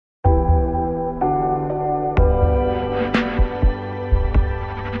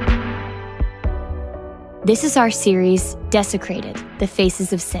This is our series, Desecrated, The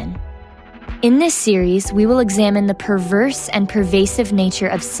Faces of Sin. In this series, we will examine the perverse and pervasive nature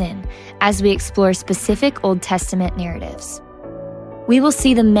of sin as we explore specific Old Testament narratives. We will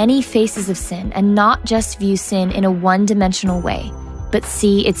see the many faces of sin and not just view sin in a one-dimensional way, but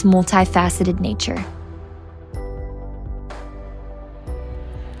see its multifaceted nature.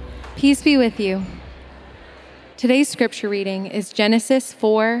 Peace be with you. Today's scripture reading is Genesis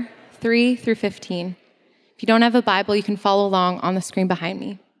 4, 3 through 15. If you don't have a Bible, you can follow along on the screen behind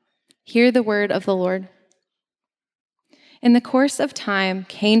me. Hear the word of the Lord. In the course of time,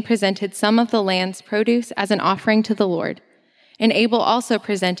 Cain presented some of the land's produce as an offering to the Lord, and Abel also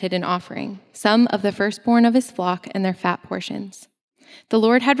presented an offering, some of the firstborn of his flock and their fat portions. The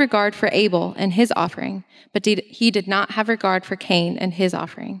Lord had regard for Abel and his offering, but he did not have regard for Cain and his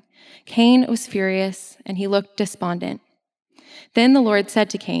offering. Cain was furious, and he looked despondent. Then the Lord said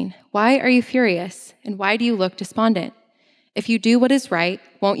to Cain, "Why are you furious, and why do you look despondent? If you do what is right,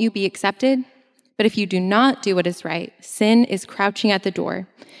 won't you be accepted? But if you do not do what is right, sin is crouching at the door.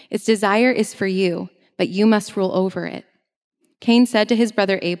 Its desire is for you, but you must rule over it." Cain said to his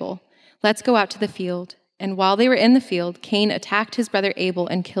brother Abel, "Let's go out to the field." And while they were in the field, Cain attacked his brother Abel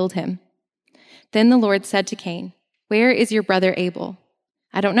and killed him. Then the Lord said to Cain, "Where is your brother Abel?"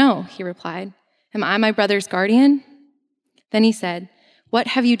 "I don't know," he replied. "Am I my brother's guardian?" Then he said, "What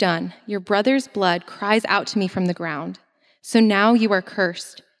have you done? Your brother's blood cries out to me from the ground. So now you are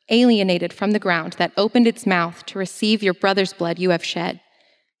cursed, alienated from the ground that opened its mouth to receive your brother's blood you have shed.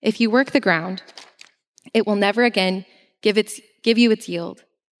 If you work the ground, it will never again give you its yield.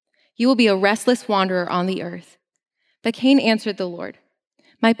 You will be a restless wanderer on the earth." But Cain answered the Lord,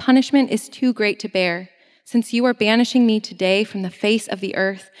 "My punishment is too great to bear, since you are banishing me today from the face of the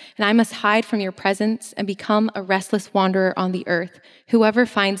earth, and I must hide from your presence and become a restless wanderer on the earth. Whoever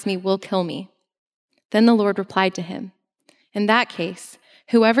finds me will kill me." Then the Lord replied to him, "In that case,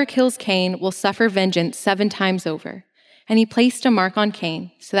 whoever kills Cain will suffer vengeance 7 times over." And he placed a mark on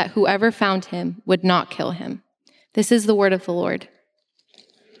Cain so that whoever found him would not kill him. This is the word of the Lord.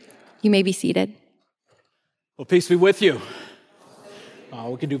 You may be seated. Well, peace be with you.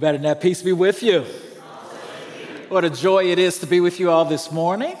 We can do better than that. Peace be with you. What a joy it is to be with you all this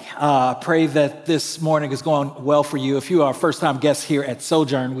morning. Pray that this morning is going well for you. If you are a first-time guest here at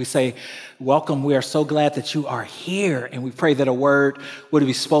Sojourn, we say welcome. We are so glad that you are here, and we pray that a word would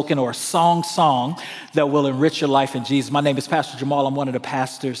be spoken or a song that will enrich your life in Jesus. My name is Pastor Jamal. I'm one of the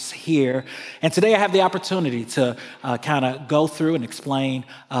pastors here, and today I have the opportunity to kind of go through and explain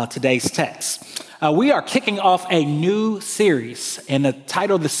today's text. We are kicking off a new series, and the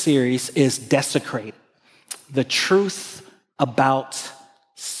title of the series is Desecrated: The Truth About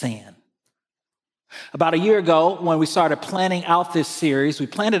Sin. About a year ago, when we started planning out this series, we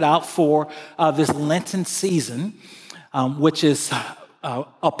planned it out for this Lenten season, which is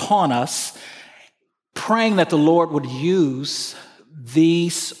upon us, praying that the Lord would use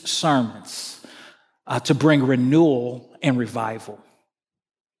these sermons to bring renewal and revival.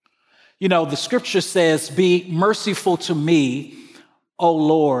 You know, the scripture says, "Be merciful to me, O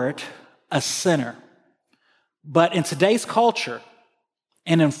Lord, a sinner." But in today's culture,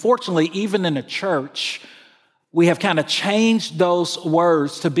 and unfortunately, even in the church, we have kind of changed those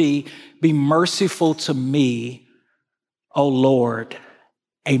words to be merciful to me, O Lord,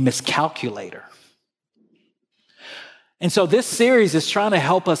 a miscalculator. And so this series is trying to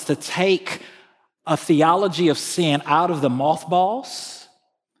help us to take a theology of sin out of the mothballs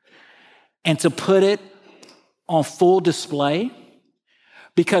and to put it on full display.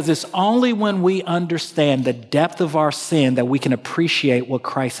 Because it's only when we understand the depth of our sin that we can appreciate what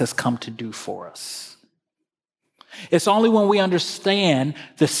Christ has come to do for us. It's only when we understand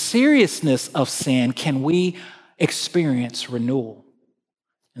the seriousness of sin can we experience renewal.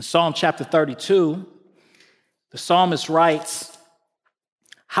 In Psalm chapter 32, the psalmist writes,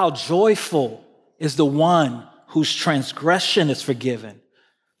 "How joyful is the one whose transgression is forgiven,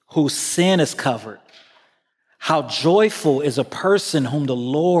 whose sin is covered. How joyful is a person whom the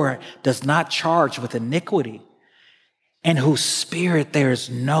Lord does not charge with iniquity, and whose spirit there is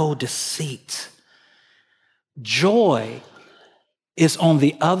no deceit." Joy is on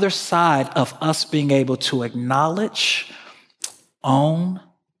the other side of us being able to acknowledge, own,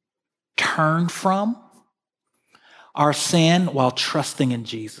 turn from our sin while trusting in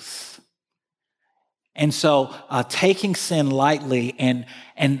Jesus. And so taking sin lightly and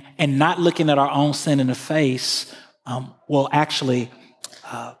not looking at our own sin in the face will actually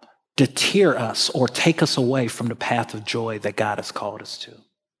deter us or take us away from the path of joy that God has called us to.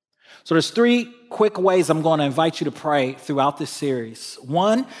 So there's three quick ways I'm going to invite you to pray throughout this series.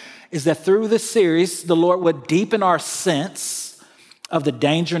 One is that through this series, the Lord would deepen our sense of the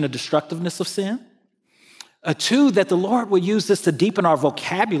danger and the destructiveness of sin. Two, that the Lord would use this to deepen our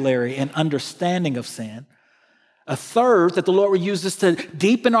vocabulary and understanding of sin. A third, that the Lord would use this to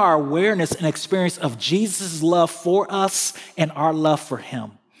deepen our awareness and experience of Jesus' love for us and our love for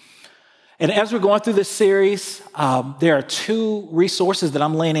him. And as we're going through this series, there are two resources that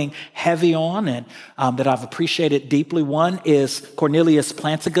I'm leaning heavy on and that I've appreciated deeply. One is Cornelius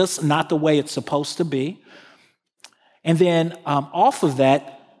Plantinga's Not the Way It's Supposed to Be. And then off of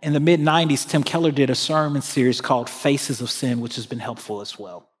that, in the mid-90s, Tim Keller did a sermon series called Faces of Sin, which has been helpful as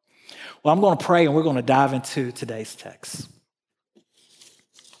well. Well, I'm going to pray and we're going to dive into today's text.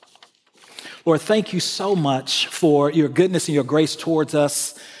 Lord, thank you so much for your goodness and your grace towards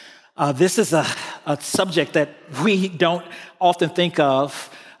us. This is a subject that we don't often think of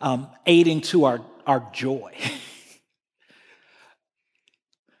aiding to our joy.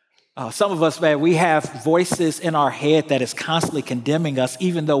 Some of us, man, we have voices in our head that is constantly condemning us,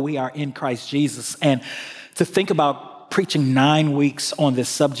 even though we are in Christ Jesus. And to think about preaching 9 weeks on this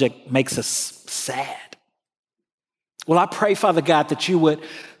subject makes us sad. Well, I pray, Father God, that you would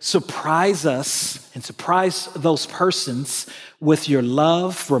surprise us and surprise those persons with your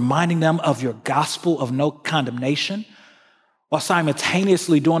love, reminding them of your gospel of no condemnation, while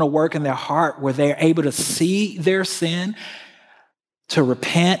simultaneously doing a work in their heart where they're able to see their sin, to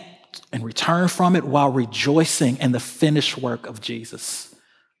repent and return from it while rejoicing in the finished work of Jesus.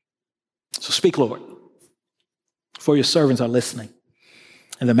 So speak, Lord, for your servants are listening.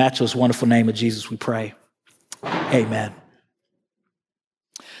 In the matchless, wonderful name of Jesus, we pray. Amen.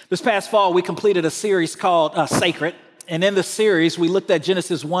 This past fall, we completed a series called Sacred. And in the series, we looked at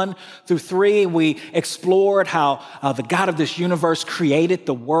Genesis 1 through 3. We explored how the God of this universe created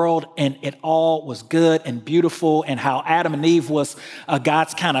the world and it all was good and beautiful, and how Adam and Eve was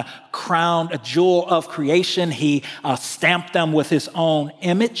God's kind of crown, a jewel of creation. He stamped them with his own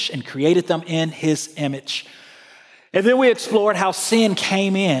image and created them in his image. And then we explored how sin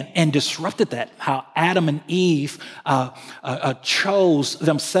came in and disrupted that, how Adam and Eve chose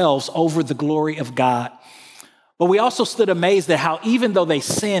themselves over the glory of God. But we also stood amazed at how even though they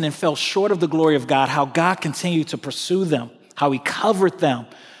sinned and fell short of the glory of God, how God continued to pursue them, how he covered them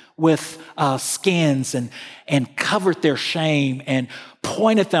with skins and covered their shame and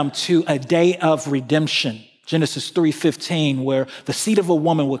pointed them to a day of redemption. Genesis 3:15, where the seed of a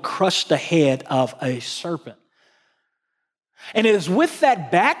woman would crush the head of a serpent. And it is with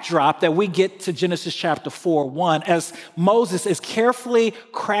that backdrop that we get to Genesis chapter 4:1, as Moses is carefully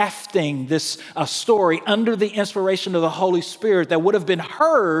crafting this story under the inspiration of the Holy Spirit that would have been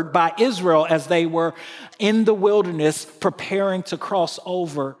heard by Israel as they were in the wilderness preparing to cross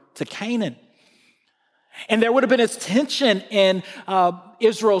over to Canaan. And there would have been this tension in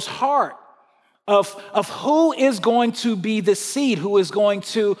Israel's heart of who is going to be the seed, who is going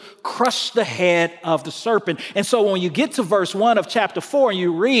to crush the head of the serpent. And so when you get to verse 1 of chapter 4 and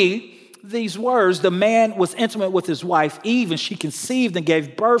you read these words, the man was intimate with his wife Eve, and she conceived and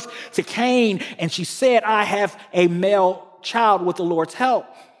gave birth to Cain, and she said, I have a male child with the Lord's help.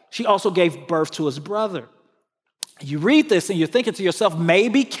 She also gave birth to his brother. You read this and you're thinking to yourself,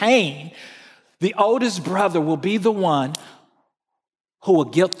 maybe Cain, the oldest brother, will be the one who will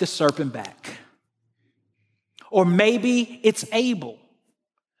guilt the serpent back. Or maybe it's Abel.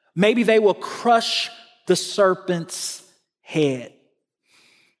 Maybe they will crush the serpent's head.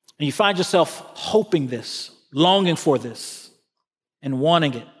 And you find yourself hoping this, longing for this, and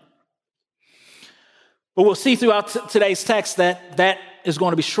wanting it. But we'll see throughout today's text that is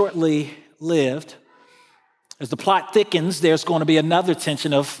going to be shortly lived. As the plot thickens, there's going to be another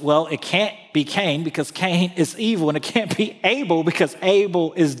tension of, well, it can't be Cain because Cain is evil, and it can't be Abel because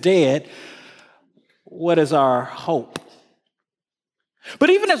Abel is dead. What is our hope? But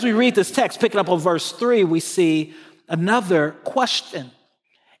even as we read this text, picking up on verse 3, we see another question.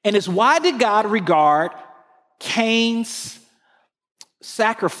 And it's, why did God regard Cain's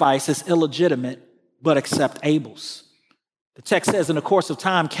sacrifice as illegitimate but accept Abel's? The text says, in the course of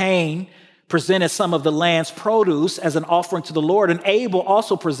time, Cain presented some of the land's produce as an offering to the Lord, and Abel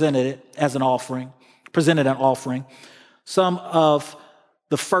also presented it as an offering, some of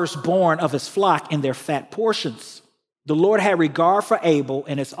the firstborn of his flock in their fat portions. The Lord had regard for Abel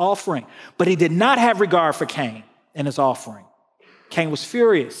and his offering, but he did not have regard for Cain and his offering. Cain was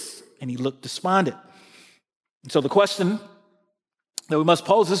furious and he looked despondent. And so the question that we must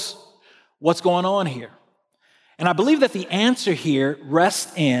pose is, what's going on here? And I believe that the answer here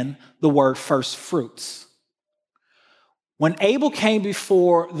rests in the word first fruits. When Abel came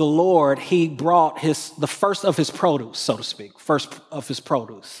before the Lord, he brought the first of his produce, so to speak, first of his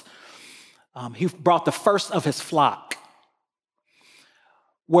produce. He brought the first of his flock,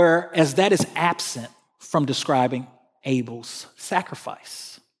 whereas that is absent from describing Abel's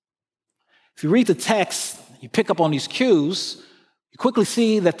sacrifice. If you read the text, you pick up on these cues, you quickly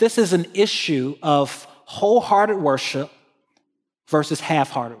see that this is an issue of wholehearted worship versus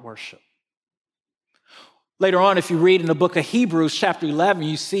half-hearted worship. Later on, if you read in the book of Hebrews, chapter 11,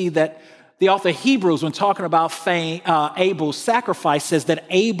 you see that the author of Hebrews, when talking about Abel's sacrifice, says that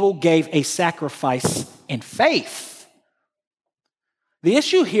Abel gave a sacrifice in faith. The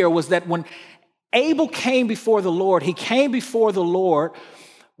issue here was that when Abel came before the Lord, he came before the Lord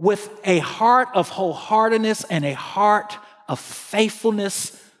with a heart of wholeheartedness and a heart of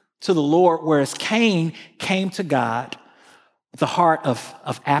faithfulness to the Lord, whereas Cain came to God with a heart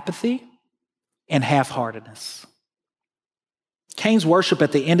of apathy and half-heartedness. Cain's worship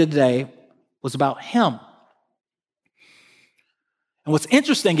at the end of the day was about him. And what's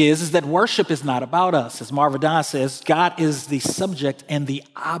interesting is that worship is not about us. As Marva Don says, God is the subject and the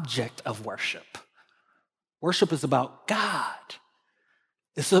object of worship. Worship is about God.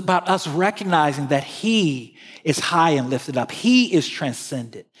 It's about us recognizing that He is high and lifted up. He is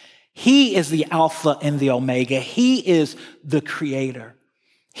transcendent. He is the Alpha and the Omega. He is the Creator.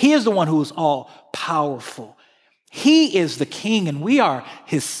 He is the one who is all powerful. He is the King, and we are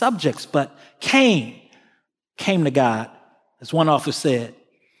His subjects. But Cain came to God, as one author said,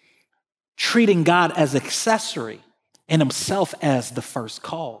 treating God as accessory and himself as the first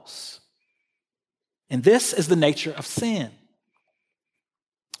cause. And this is the nature of sin.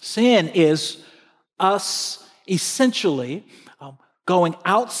 Sin is us essentially going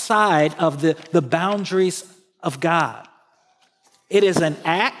outside of the boundaries of God. It is an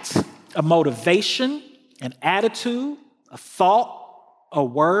act, a motivation, an attitude, a thought, a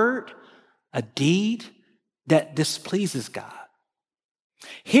word, a deed that displeases God.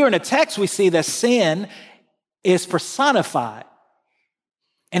 Here in the text, we see that sin is personified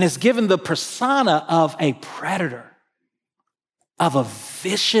and is given the persona of a predator, of a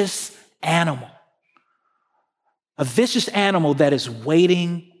vicious animal that is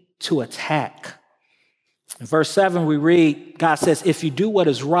waiting to attack. In verse 7, we read, God says, if you do what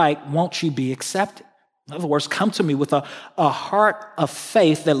is right, won't you be accepted? In other words, come to me with a heart of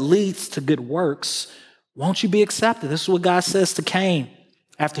faith that leads to good works. Won't you be accepted? This is what God says to Cain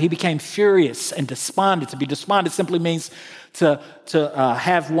after he became furious and despondent. To be despondent simply means to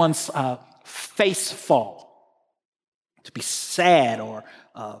have one's face fall, to be sad or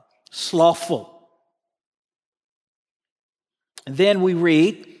slothful. And then we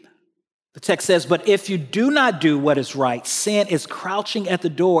read, the text says, but if you do not do what is right, sin is crouching at the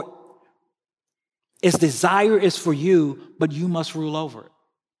door. Its desire is for you, but you must rule over it.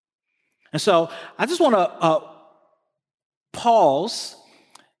 And so I just want to pause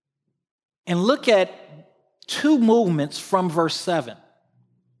and look at two movements from verse 7.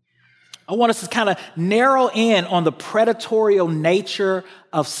 I want us to kind of narrow in on the predatory nature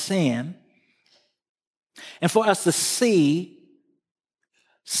of sin and for us to see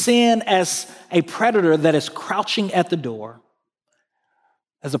sin as a predator that is crouching at the door,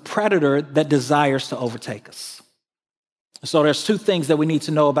 as a predator that desires to overtake us. So there's two things that we need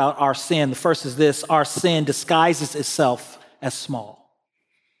to know about our sin. The first is this: our sin disguises itself as small.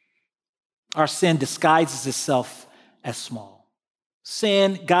 Our sin disguises itself as small.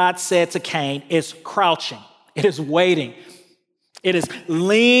 Sin, God said to Cain, is crouching. It is waiting. It is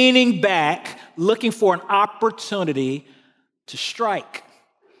leaning back, looking for an opportunity to strike.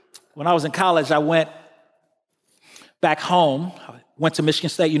 When I was in college, I went back home. I went to Michigan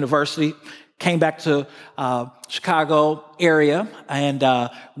State University, came back to Chicago area, and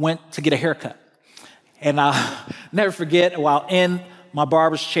went to get a haircut. And I'll never forget, while in my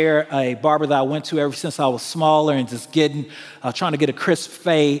barber's chair, a barber that I went to ever since I was smaller and just trying to get a crisp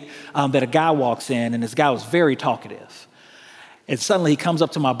fade, that a guy walks in, and this guy was very talkative. And suddenly he comes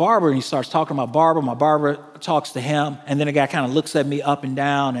up to my barber and he starts talking to my barber. My barber talks to him, and then the guy kind of looks at me up and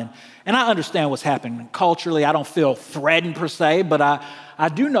down. And I understand what's happening. Culturally, I don't feel threatened per se, but I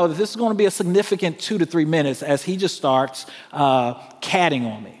do know that this is going to be a significant 2 to 3 minutes as he just starts catting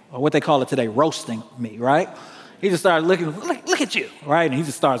on me, or what they call it today, roasting me, right? He just started looking, look at you, right? And he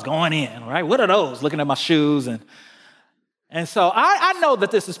just starts going in, right? What are those? Looking at my shoes. And so I know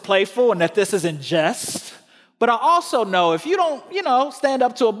that this is playful and that this is in jest. But I also know if you don't, stand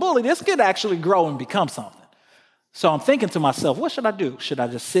up to a bully, this could actually grow and become something. So I'm thinking to myself, what should I do? Should I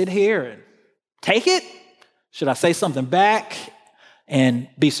just sit here and take it? Should I say something back and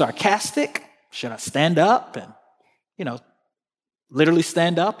be sarcastic? Should I stand up and, literally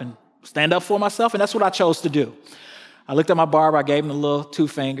stand up for myself, and that's what I chose to do. I looked at my barber, I gave him the little 2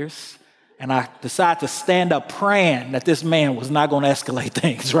 fingers, and I decided to stand up praying that this man was not going to escalate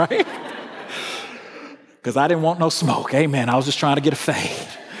things, right? Because I didn't want no smoke, amen. I was just trying to get a fade.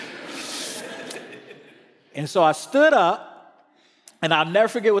 And so I stood up, and I'll never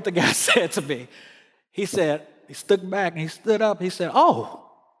forget what the guy said to me. He stood back, and he stood up, he said, "Oh."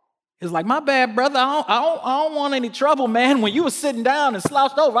 He's like, "My bad, brother. I don't want any trouble, man. When you were sitting down and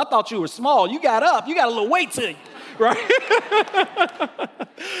slouched over, I thought you were small. You got up. You got a little weight to you, right?"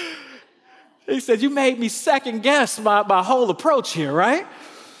 He said, "You made me second guess my whole approach here, right?"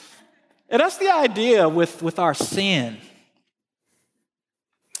 And that's the idea with our sin.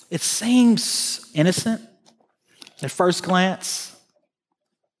 It seems innocent at first glance.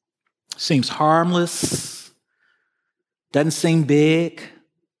 Seems harmless. Doesn't seem big.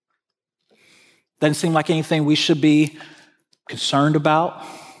 Doesn't seem like anything we should be concerned about.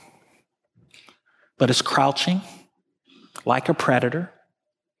 But it's crouching like a predator,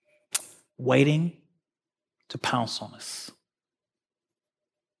 waiting to pounce on us.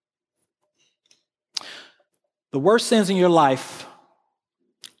 The worst sins in your life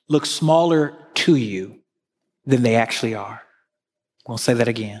look smaller to you than they actually are. I'll say that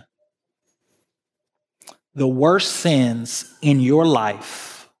again. The worst sins in your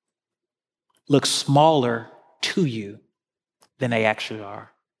life look smaller to you than they actually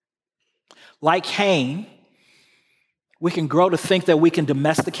are. Like Cain, we can grow to think that we can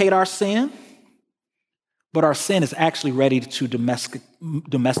domesticate our sin, but our sin is actually ready to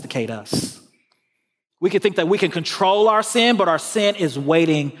domesticate us. We can think that we can control our sin, but our sin is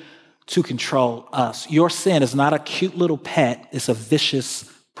waiting to control us. Your sin is not a cute little pet, it's a vicious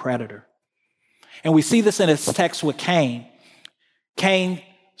predator. And we see this in this text with Cain. Cain's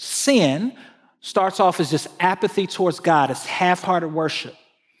sin starts off as just apathy towards God. It's half-hearted worship.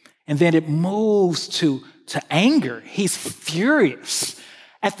 And then it moves to anger. He's furious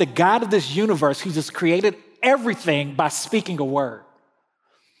at the God of this universe who just created everything by speaking a word.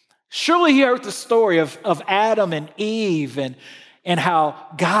 Surely he heard the story of Adam and Eve and how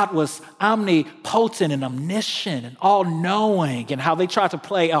God was omnipotent and omniscient and all-knowing, and how they tried to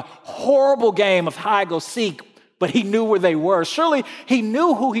play a horrible game of hide-go-seek, but he knew where they were. Surely he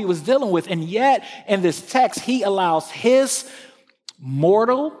knew who he was dealing with, and yet in this text, he allows his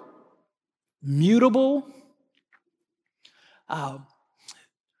mortal, mutable,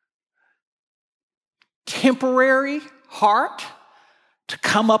 temporary heart to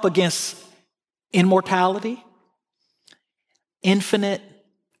come up against immortality, infinite,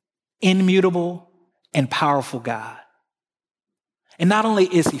 immutable, and powerful God. And not only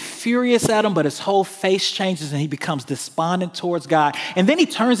is he furious at him, but his whole face changes and he becomes despondent towards God. And then he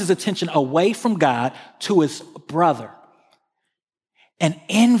turns his attention away from God to his brother. And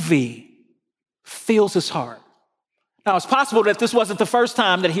envy fills his heart. Now, it's possible that this wasn't the first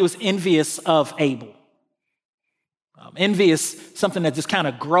time that he was envious of Abel. Envy is something that just kind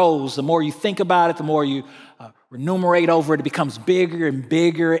of grows. The more you think about it, the more you ruminate over it, it becomes bigger and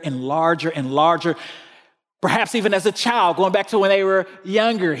bigger and larger and larger. Perhaps even as a child, going back to when they were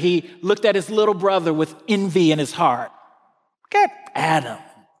younger, he looked at his little brother with envy in his heart. Look at Adam,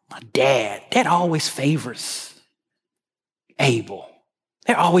 my dad. Dad always favors Abel.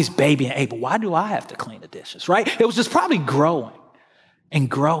 They're always babying Abel. Why do I have to clean the dishes, right? It was just probably growing and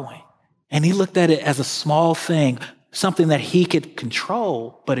growing. And he looked at it as a small thing, something that he could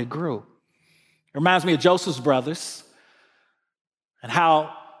control, but it grew. It reminds me of Joseph's brothers and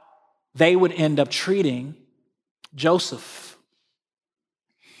how they would end up treating Joseph,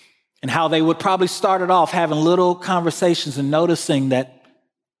 and how they would probably started off having little conversations and noticing that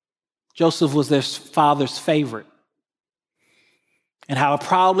Joseph was their father's favorite, and how it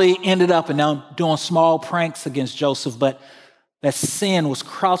probably ended up in them doing small pranks against Joseph, but that sin was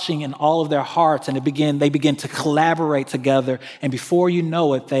crouching in all of their hearts, and they began to collaborate together, and before you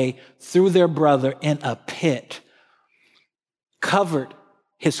know it, they threw their brother in a pit, covered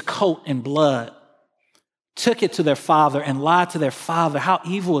his coat in blood, took it to their father and lied to their father. How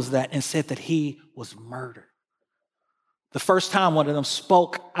evil is that? And said that he was murdered. The first time one of them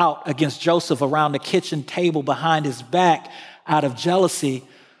spoke out against Joseph around the kitchen table behind his back out of jealousy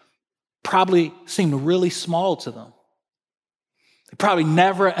probably seemed really small to them. They probably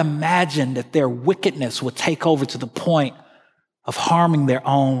never imagined that their wickedness would take over to the point of harming their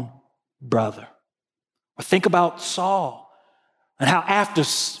own brother. Or think about Saul. And how after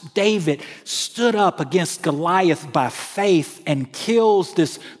David stood up against Goliath by faith and kills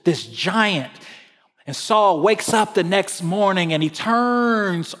this giant, and Saul wakes up the next morning and he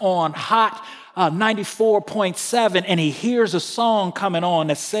turns on hot 94.7, and he hears a song coming on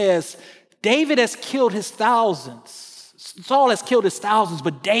that says, David has killed his thousands. Saul has killed his thousands,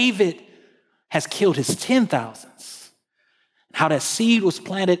 but David has killed his 10,000s. How that seed was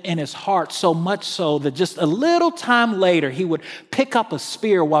planted in his heart, so much so that just a little time later, he would pick up a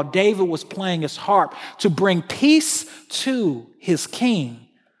spear while David was playing his harp to bring peace to his king.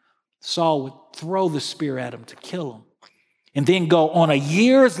 Saul would throw the spear at him to kill him, and then go on a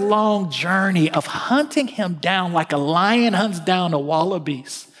years-long journey of hunting him down like a lion hunts down the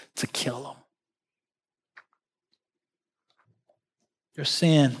wallabies to kill him. Your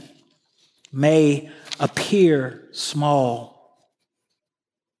sin may appear small,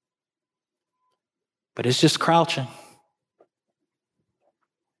 but it's just crouching.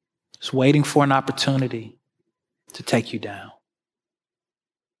 It's waiting for an opportunity to take you down.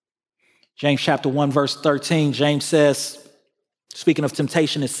 James chapter 1, verse 13, James says, speaking of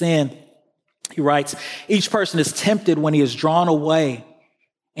temptation and sin, he writes, each person is tempted when he is drawn away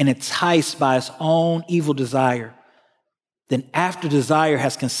and enticed by his own evil desire. Then after desire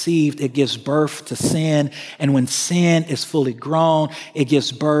has conceived, it gives birth to sin. And when sin is fully grown, it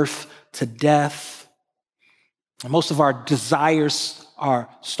gives birth to death. And most of our desires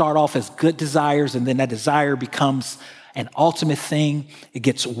start off as good desires, and then that desire becomes an ultimate thing. It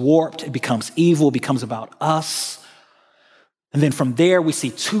gets warped. It becomes evil. It becomes about us. And then from there, we see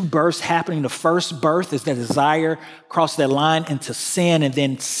two births happening. The first birth is that desire crosses that line into sin, and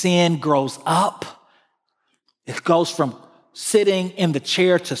then sin grows up. It goes from sitting in the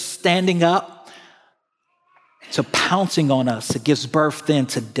chair to standing up to pouncing on us. It gives birth then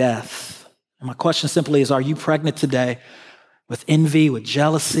to death. And my question simply is, are you pregnant today with envy, with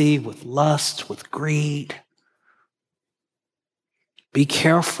jealousy, with lust, with greed? Be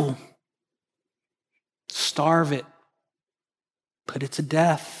careful. Starve it. Put it to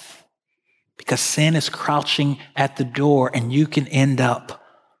death. Because sin is crouching at the door, and you can end up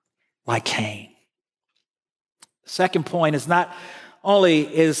like Cain. The second point is not only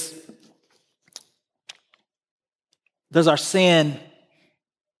does our sin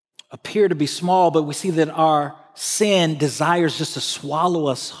appear to be small, but we see that our sin desires just to swallow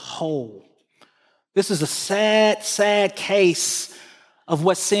us whole. This is a sad, sad case of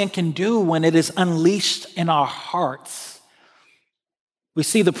what sin can do when it is unleashed in our hearts. We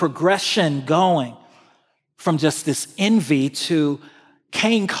see the progression going from just this envy to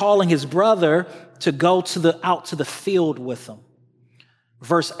Cain calling his brother to go out to the field with him.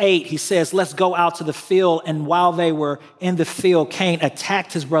 Verse 8, he says, let's go out to the field. And while they were in the field, Cain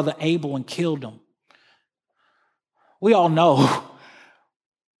attacked his brother Abel and killed him. We all know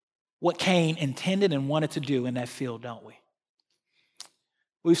what Cain intended and wanted to do in that field, don't we?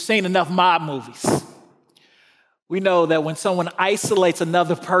 We've seen enough mob movies. We know that when someone isolates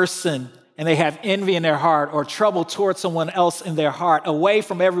another person and they have envy in their heart or trouble towards someone else in their heart away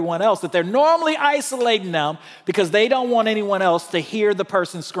from everyone else, that they're normally isolating them because they don't want anyone else to hear the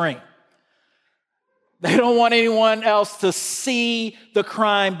person scream. They don't want anyone else to see the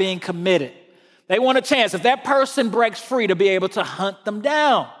crime being committed. They want a chance, if that person breaks free, to be able to hunt them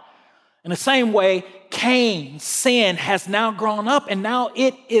down. In the same way, Cain's sin has now grown up, and now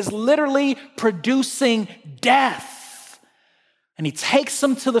it is literally producing death. And he takes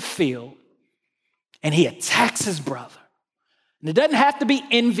him to the field, and he attacks his brother. And it doesn't have to be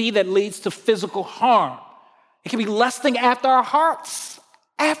envy that leads to physical harm. It can be lusting after our hearts,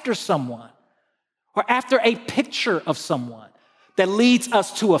 after someone, or after a picture of someone that leads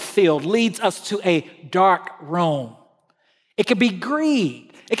us to a field, leads us to a dark room. It could be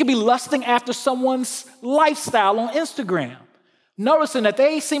greed. It could be lusting after someone's lifestyle on Instagram, noticing that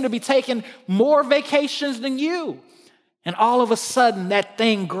they seem to be taking more vacations than you. And all of a sudden, that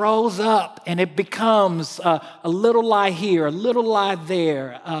thing grows up and it becomes a little lie here, a little lie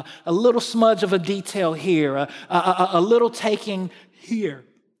there, a little smudge of a detail here, a little taking here.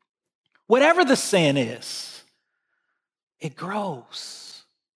 Whatever the sin is, it grows.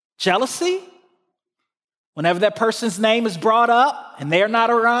 Jealousy, whenever that person's name is brought up and they're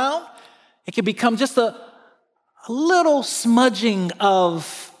not around, it can become just a little smudging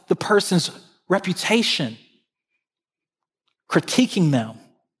of the person's reputation. Critiquing them,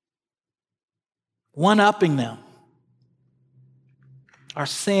 one-upping them. Our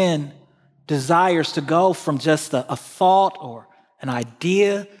sin desires to go from just a thought or an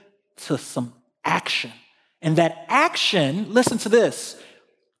idea to some action. And that action, listen to this,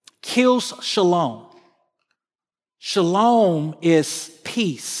 kills shalom. Shalom is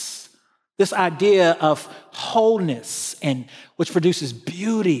peace. This idea of wholeness and which produces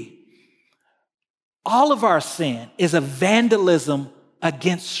beauty. All of our sin is a vandalism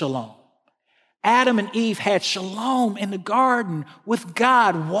against shalom. Adam and Eve had shalom in the garden with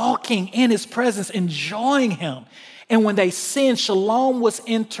God, walking in his presence, enjoying him. And when they sinned, shalom was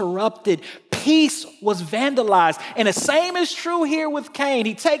interrupted. Peace was vandalized. And the same is true here with Cain.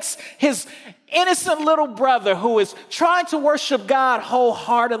 He takes his innocent little brother who is trying to worship God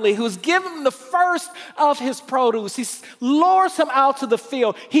wholeheartedly, who's given him the first of his produce. He lures him out to the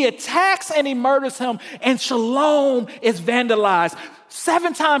field. He attacks and he murders him, and shalom is vandalized.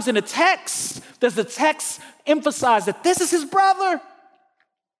 7 times in the text, does the text emphasize that this is his brother?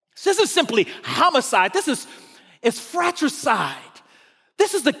 This is simply homicide. This is fratricide.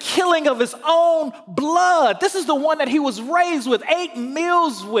 This is the killing of his own blood. This is the one that he was raised with, ate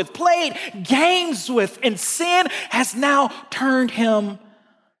meals with, played games with, and sin has now turned him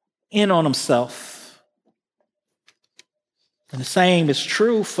in on himself. And the same is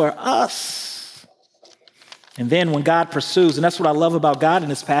true for us. And then when God pursues, and that's what I love about God in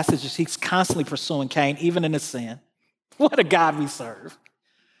this passage, is he's constantly pursuing Cain, even in his sin. What a God we serve.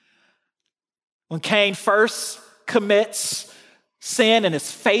 When Cain first commits sin and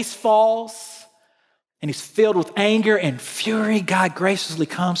his face falls and he's filled with anger and fury, God graciously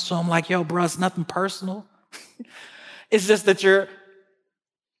comes to him like, yo, bro, it's nothing personal. It's just that you're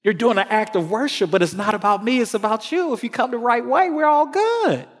doing an act of worship, but it's not about me, it's about you. If you come the right way, we're all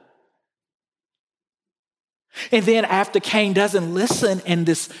good. And then after Cain doesn't listen and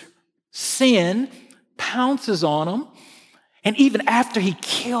this sin pounces on him, and even after he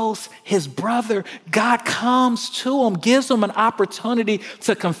kills his brother, God comes to him, gives him an opportunity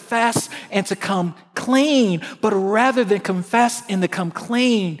to confess and to come clean. But rather than confess and to come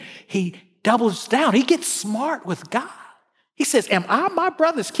clean, he doubles down. He gets smart with God. He says, am I my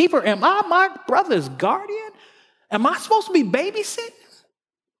brother's keeper? Am I my brother's guardian? Am I supposed to be babysitting?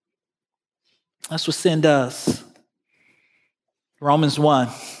 That's what sin does. Romans 1,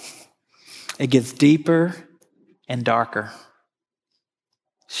 it gets deeper and darker.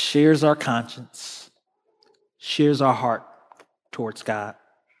 Shears our conscience, shears our heart towards God.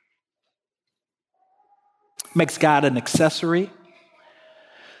 Makes God an accessory.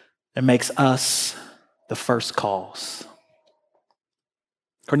 It makes us the first cause.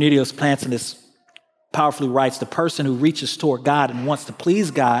 Cornelius Plantinus powerfully writes, the person who reaches toward God and wants to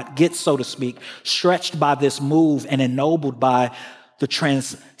please God gets, so to speak, stretched by this move and ennobled by the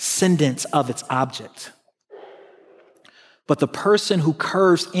transcendence of its object. But the person who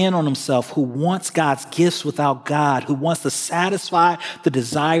curves in on himself, who wants God's gifts without God, who wants to satisfy the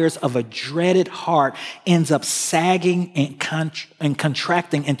desires of a dreaded heart, ends up sagging and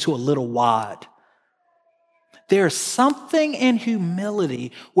contracting into a little wad. There's something in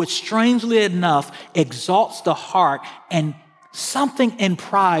humility which, strangely enough, exalts the heart, and something in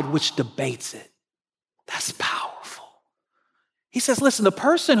pride which debates it. That's powerful. He says, listen, the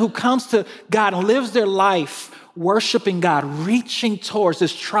person who comes to God and lives their life worshiping God, reaching towards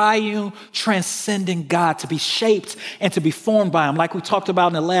this triune, transcendent God, to be shaped and to be formed by him, like we talked about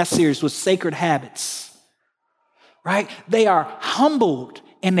in the last series with sacred habits, right? They are humbled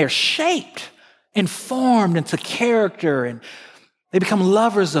and they're shaped and formed into character, and they become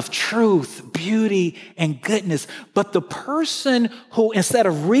lovers of truth, beauty, and goodness. But the person who, instead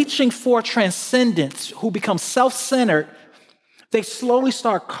of reaching for transcendence, who becomes self-centered, they slowly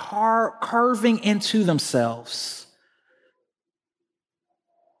start curving into themselves.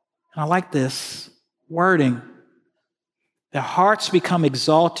 And I like this wording. Their hearts become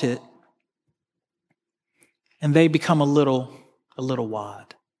exalted, and they become a little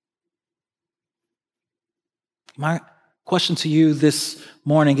wide. My question to you this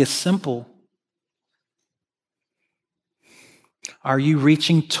morning is simple. Are you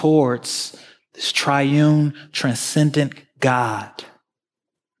reaching towards this triune, transcendent God?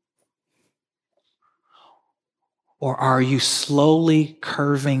 Or are you slowly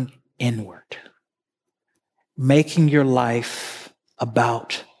curving inward, making your life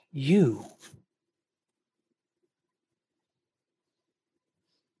about you?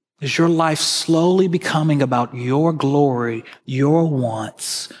 Is your life slowly becoming about your glory, your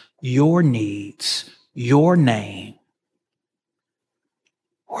wants, your needs, your name?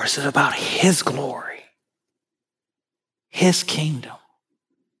 Or is it about his glory, his kingdom,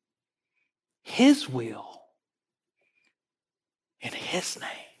 his will, in his name?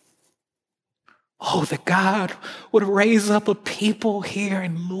 Oh, that God would raise up a people here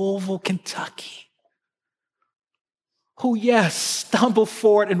in Louisville, Kentucky, who, yes, stumble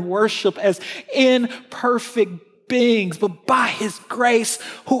forward and worship as imperfect beings, but by his grace,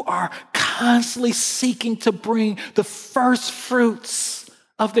 who are constantly seeking to bring the first fruits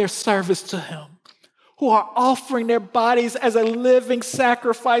of their service to him, who are offering their bodies as a living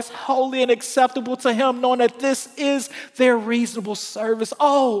sacrifice, holy and acceptable to him, knowing that this is their reasonable service.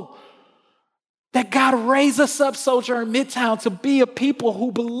 Oh, that God raised us up, Sojourn Midtown, to be a people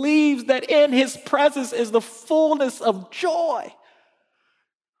who believes that in his presence is the fullness of joy,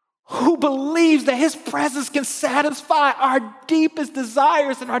 who believes that his presence can satisfy our deepest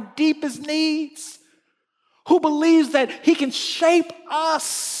desires and our deepest needs, who believes that he can shape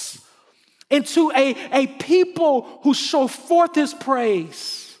us into a people who show forth his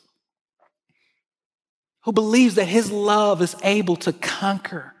praise, who believes that his love is able to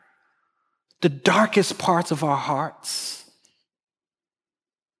conquer the darkest parts of our hearts,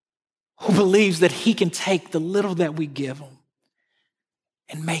 who believes that he can take the little that we give him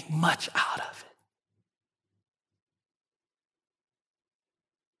and make much out of it.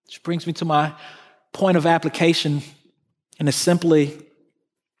 Which brings me to my point of application, and it's simply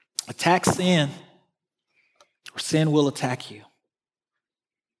attack sin, or sin will attack you.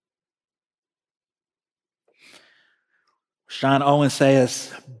 Sean Owen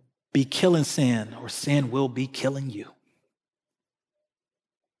says, be killing sin, or sin will be killing you.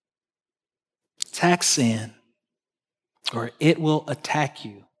 Attack sin, or it will attack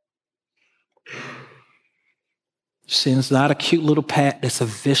you. Sin is not a cute little pet, it's a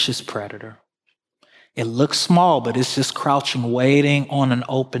vicious predator. It looks small, but it's just crouching, waiting on an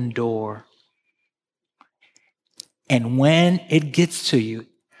open door. And when it gets to you,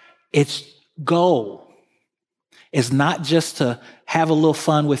 its goal is not just to have a little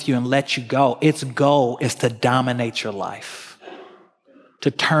fun with you and let you go. Its goal is to dominate your life,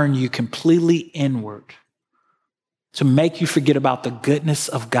 to turn you completely inward, to make you forget about the goodness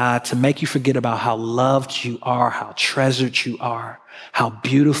of God, to make you forget about how loved you are, how treasured you are, how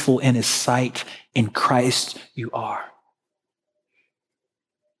beautiful in his sight in Christ you are.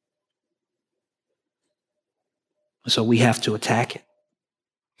 So we have to attack it.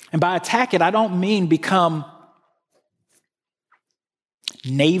 And by attack it, I don't mean become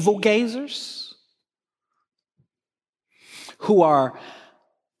navel gazers who are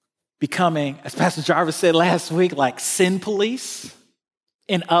becoming, as Pastor Jarvis said last week, like sin police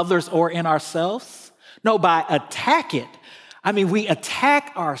in others or in ourselves. No, by attack it, I mean we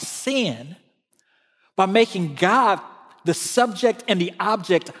attack our sin by making God the subject and the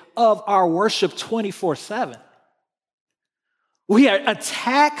object of our worship 24/7. We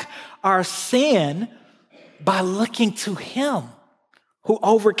attack our sin by looking to him who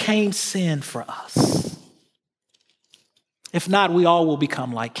overcame sin for us. If not, we all will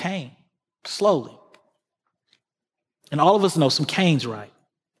become like Cain, slowly. And all of us know some Cains, right?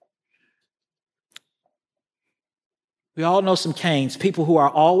 We all know some Cains, people who are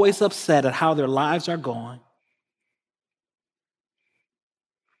always upset at how their lives are going.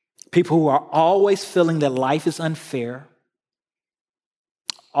 People who are always feeling that life is unfair,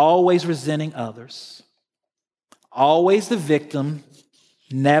 always resenting others, always the victim,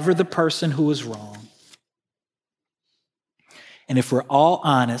 never the person who is wrong. And if we're all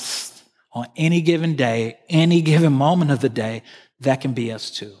honest, on any given day, any given moment of the day, that can be us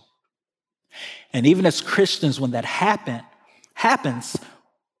too. And even as Christians, when that happens,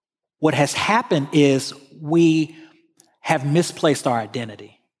 what has happened is we have misplaced our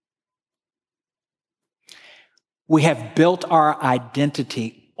identity. We have built our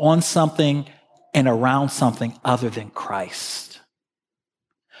identity on something and around something other than Christ.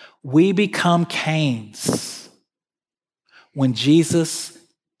 We become Cains when Jesus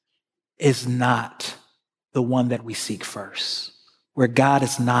is not the one that we seek first, where God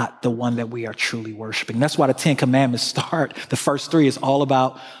is not the one that we are truly worshiping. That's why the 10 Commandments start. The first 3 is all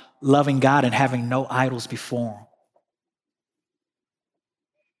about loving God and having no idols before him.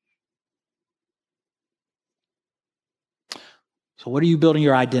 So what are you building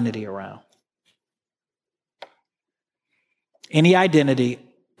your identity around? Any identity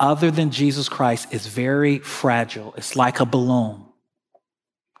other than Jesus Christ is very fragile. It's like a balloon.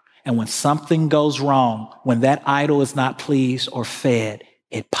 And when something goes wrong, when that idol is not pleased or fed,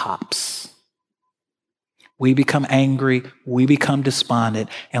 it pops. We become angry, we become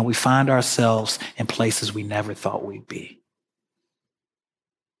despondent, and we find ourselves in places we never thought we'd be.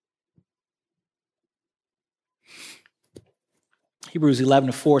 Hebrews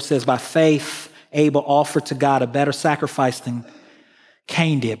 11:4 says, by faith, Abel offered to God a better sacrifice than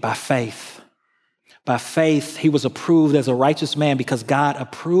Cain did, by faith. By faith, he was approved as a righteous man because God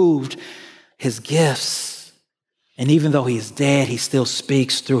approved his gifts. And even though he is dead, he still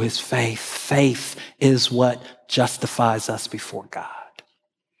speaks through his faith. Faith is what justifies us before God.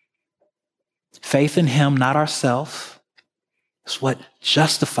 Faith in him, not ourselves, is what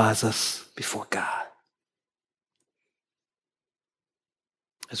justifies us before God.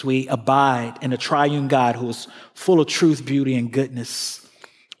 as we abide in a triune God who is full of truth, beauty, and goodness,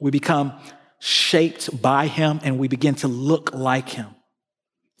 we become shaped by him and we begin to look like him.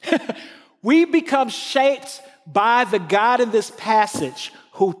 We become shaped by the God in this passage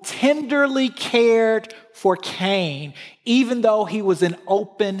who tenderly cared for Cain, even though he was in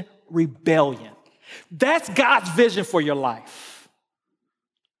open rebellion. That's God's vision for your life.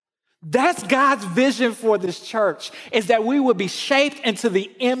 That's God's vision for this church, is that we would be shaped into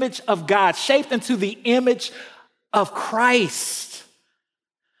the image of God, shaped into the image of Christ,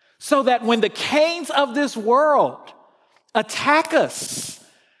 so that when the Cains of this world attack us,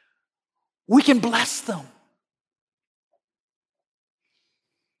 we can bless them.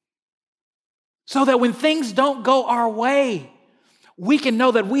 So that when things don't go our way, we can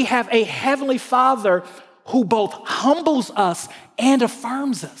know that we have a heavenly Father who both humbles us and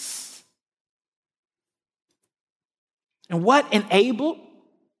affirms us. And what enabled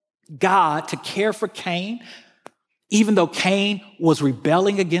God to care for Cain, even though Cain was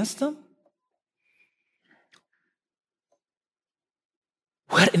rebelling against him?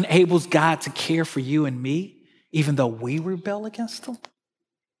 What enables God to care for you and me, even though we rebel against him?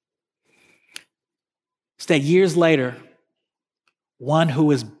 It's that years later, one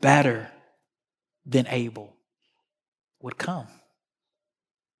who is better than Abel would come.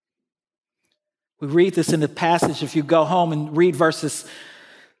 We read this in the passage. If you go home and read verses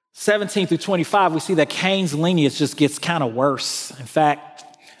 17 through 25, we see that Cain's lineage just gets kind of worse. In fact,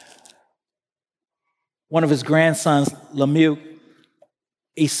 one of his grandsons, Lamech,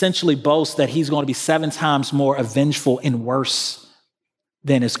 essentially boasts that he's going to be 7 times more avengeful and worse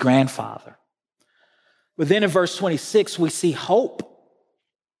than his grandfather. But then in verse 26, we see hope.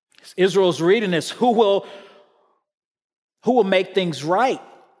 As Israel's reading this, who will make things right?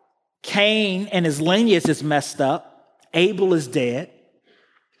 Cain and his lineage is messed up. Abel is dead.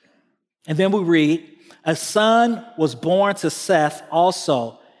 And then we read, a son was born to Seth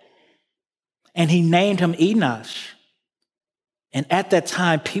also, and he named him Enosh. And at that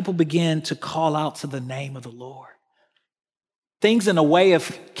time, people began to call out to the name of the Lord. Things in the way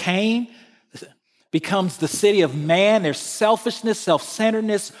of Cain becomes the city of man. There's selfishness,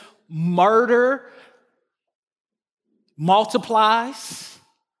 self-centeredness, murder multiplies.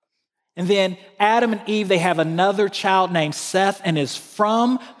 And then Adam and Eve, they have another child named Seth, and it's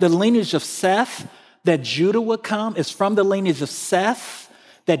from the lineage of Seth that Judah would come. It's from the lineage of Seth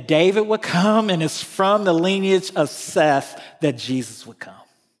that David would come, and it's from the lineage of Seth that Jesus would come.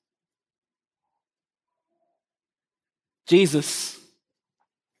 Jesus,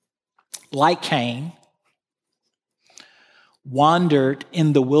 like Cain, wandered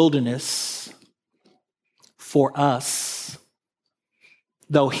in the wilderness for us,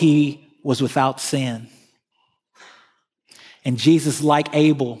 though he was without sin. And Jesus, like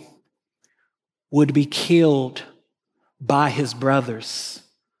Abel, would be killed by his brothers,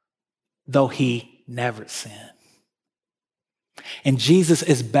 though he never sinned. And Jesus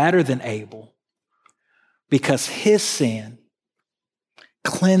is better than Abel because his sin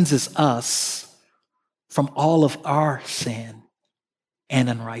cleanses us from all of our sin and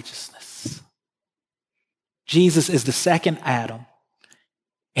unrighteousness. Jesus is the second Adam,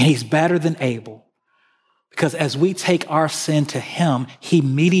 and he's better than Abel because as we take our sin to him, he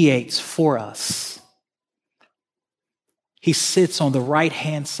mediates for us. He sits on the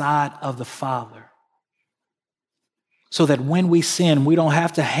right-hand side of the Father so that when we sin, we don't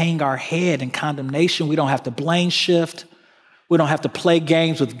have to hang our head in condemnation. We don't have to blame shift. We don't have to play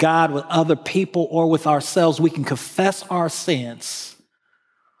games with God, with other people, or with ourselves. We can confess our sins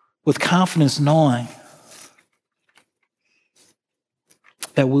with confidence, knowing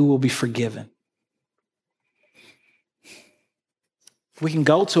that we will be forgiven. We can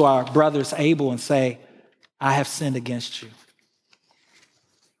go to our brothers Abel and say, I have sinned against you.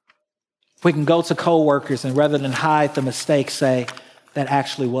 We can go to coworkers and rather than hide the mistake, say, that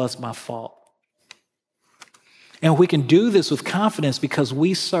actually was my fault. And we can do this with confidence because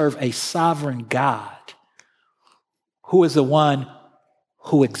we serve a sovereign God who is the one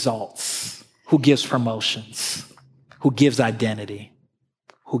who exalts, who gives promotions, who gives identity,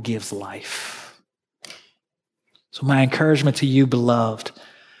 who gives life. So my encouragement to you, beloved,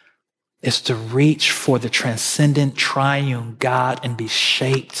 is to reach for the transcendent triune God and be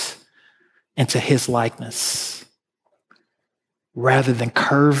shaped into his likeness rather than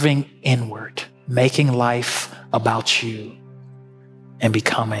curving inward, making life about you and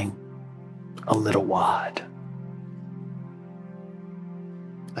becoming a little wad.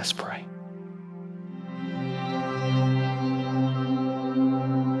 Let's pray.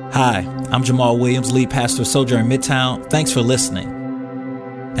 Hi, I'm Jamal Williams, lead pastor of Sojourn Midtown. Thanks for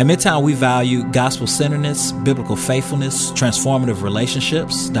listening. At Midtown, we value gospel-centeredness, biblical faithfulness, transformative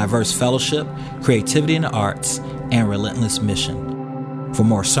relationships, diverse fellowship, creativity in the arts, and relentless mission. For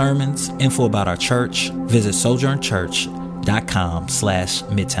more sermons, info about our church, visit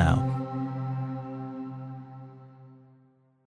sojournchurch.com/Midtown.